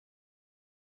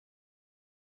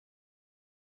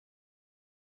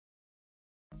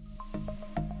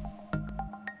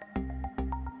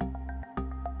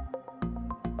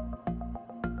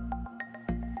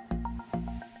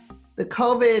The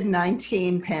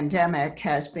COVID-19 pandemic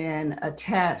has been a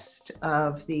test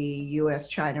of the U.S.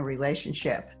 China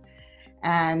relationship,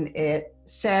 and it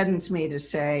saddens me to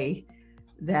say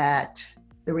that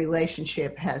the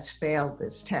relationship has failed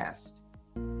this test.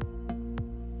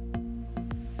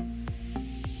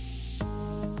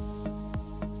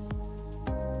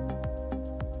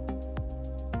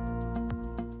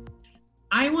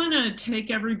 I want to take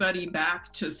everybody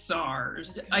back to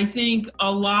SARS. I think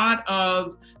a lot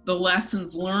of the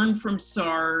lessons learned from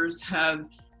SARS have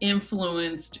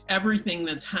influenced everything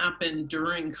that's happened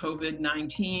during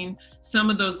COVID-19. Some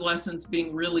of those lessons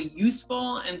being really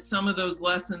useful, and some of those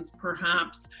lessons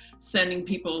perhaps sending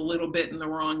people a little bit in the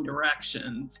wrong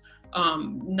directions.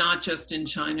 Not just in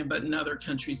China, but in other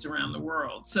countries around the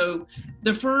world. So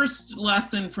the first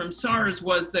lesson from SARS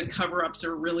was that cover-ups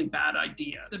are a really bad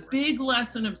idea. The big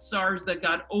lesson of SARS that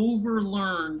got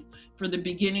overlearned for the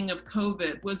beginning of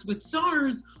COVID was with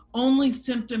SARS, only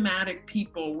symptomatic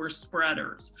people were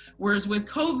spreaders. Whereas with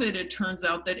COVID, it turns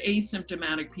out that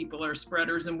asymptomatic people are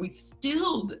spreaders, and we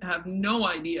still have no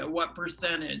idea what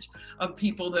percentage of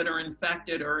people that are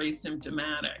infected are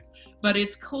asymptomatic. But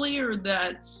it's clear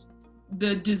that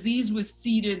the disease was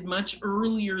seeded much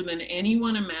earlier than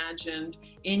anyone imagined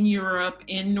in Europe,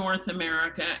 in North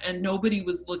America, and nobody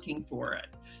was looking for it.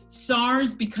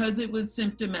 SARS, because it was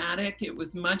symptomatic, it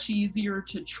was much easier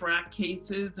to track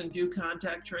cases and do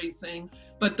contact tracing.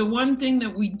 But the one thing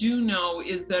that we do know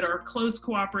is that our close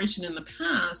cooperation in the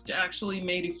past actually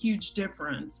made a huge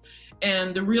difference.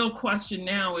 And the real question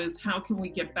now is, how can we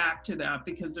get back to that?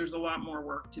 Because there's a lot more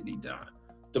work to be done.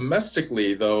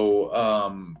 Domestically, though,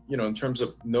 in terms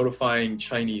of notifying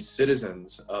Chinese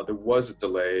citizens, there was a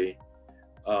delay,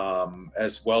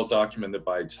 as well documented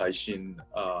by Caixin.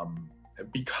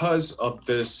 Because of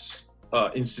this,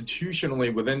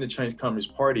 institutionally within the Chinese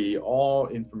Communist Party, all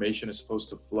information is supposed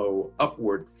to flow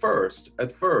upward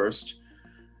at first,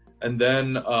 and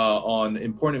then on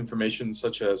important information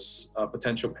such as a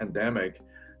potential pandemic,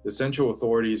 the central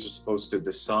authorities are supposed to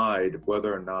decide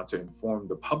whether or not to inform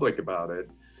the public about it.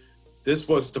 This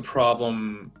was the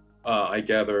problem, I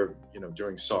gather,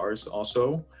 during SARS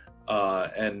also,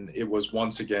 and it was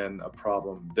once again a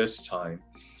problem this time.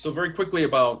 So very quickly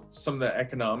about some of the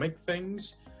economic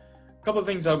things. A couple of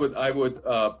things I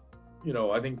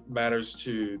think matters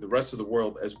to the rest of the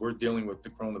world as we're dealing with the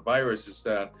coronavirus is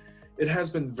that it has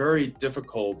been very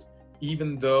difficult,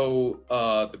 even though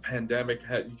the pandemic,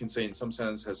 you can say in some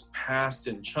sense, has passed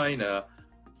in China,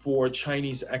 for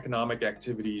Chinese economic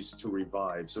activities to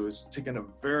revive. So it's taken a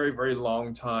very, very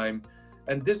long time.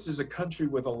 And this is a country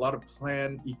with a lot of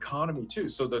planned economy too.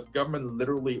 So the government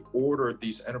literally ordered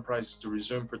these enterprises to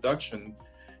resume production.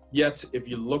 Yet, if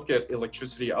you look at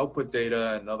electricity output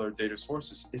data and other data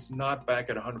sources, it's not back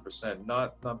at 100%,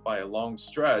 not by a long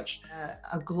stretch.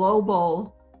 A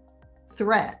global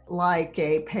threat like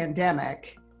a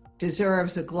pandemic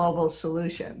deserves a global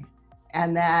solution,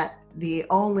 and that the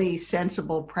only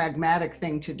sensible, pragmatic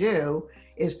thing to do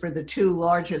is for the two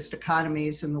largest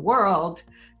economies in the world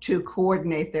to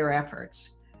coordinate their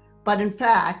efforts. But in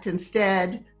fact,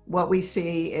 instead, what we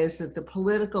see is that the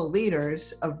political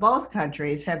leaders of both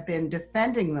countries have been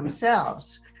defending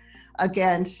themselves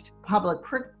against public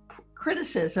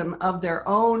criticism of their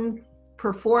own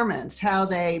performance, how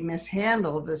they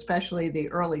mishandled, especially the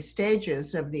early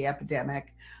stages of the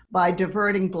epidemic, by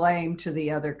diverting blame to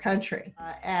the other country.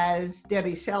 As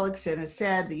Debbie Seligsohn has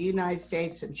said, the United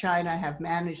States and China have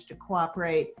managed to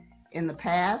cooperate in the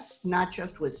past, not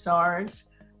just with SARS,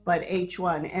 but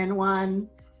H1N1,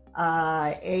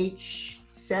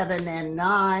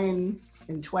 H7N9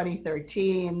 in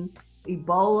 2013,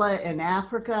 Ebola in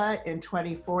Africa in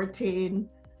 2014.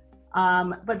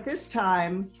 But this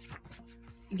time,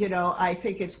 I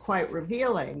think it's quite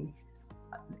revealing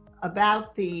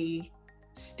about the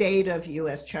state of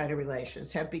U.S. China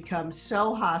relations have become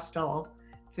so hostile,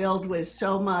 filled with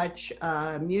so much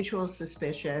mutual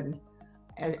suspicion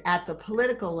at the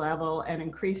political level and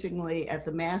increasingly at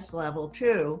the mass level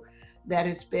too, that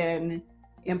it's been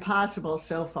impossible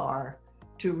so far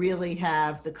to really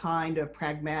have the kind of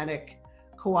pragmatic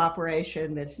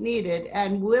cooperation that's needed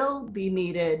and will be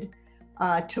needed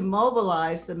to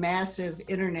mobilize the massive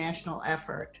international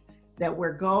effort that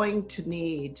we're going to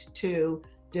need to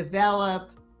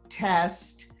develop,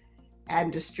 test,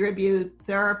 and distribute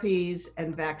therapies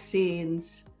and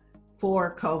vaccines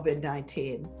for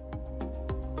COVID-19.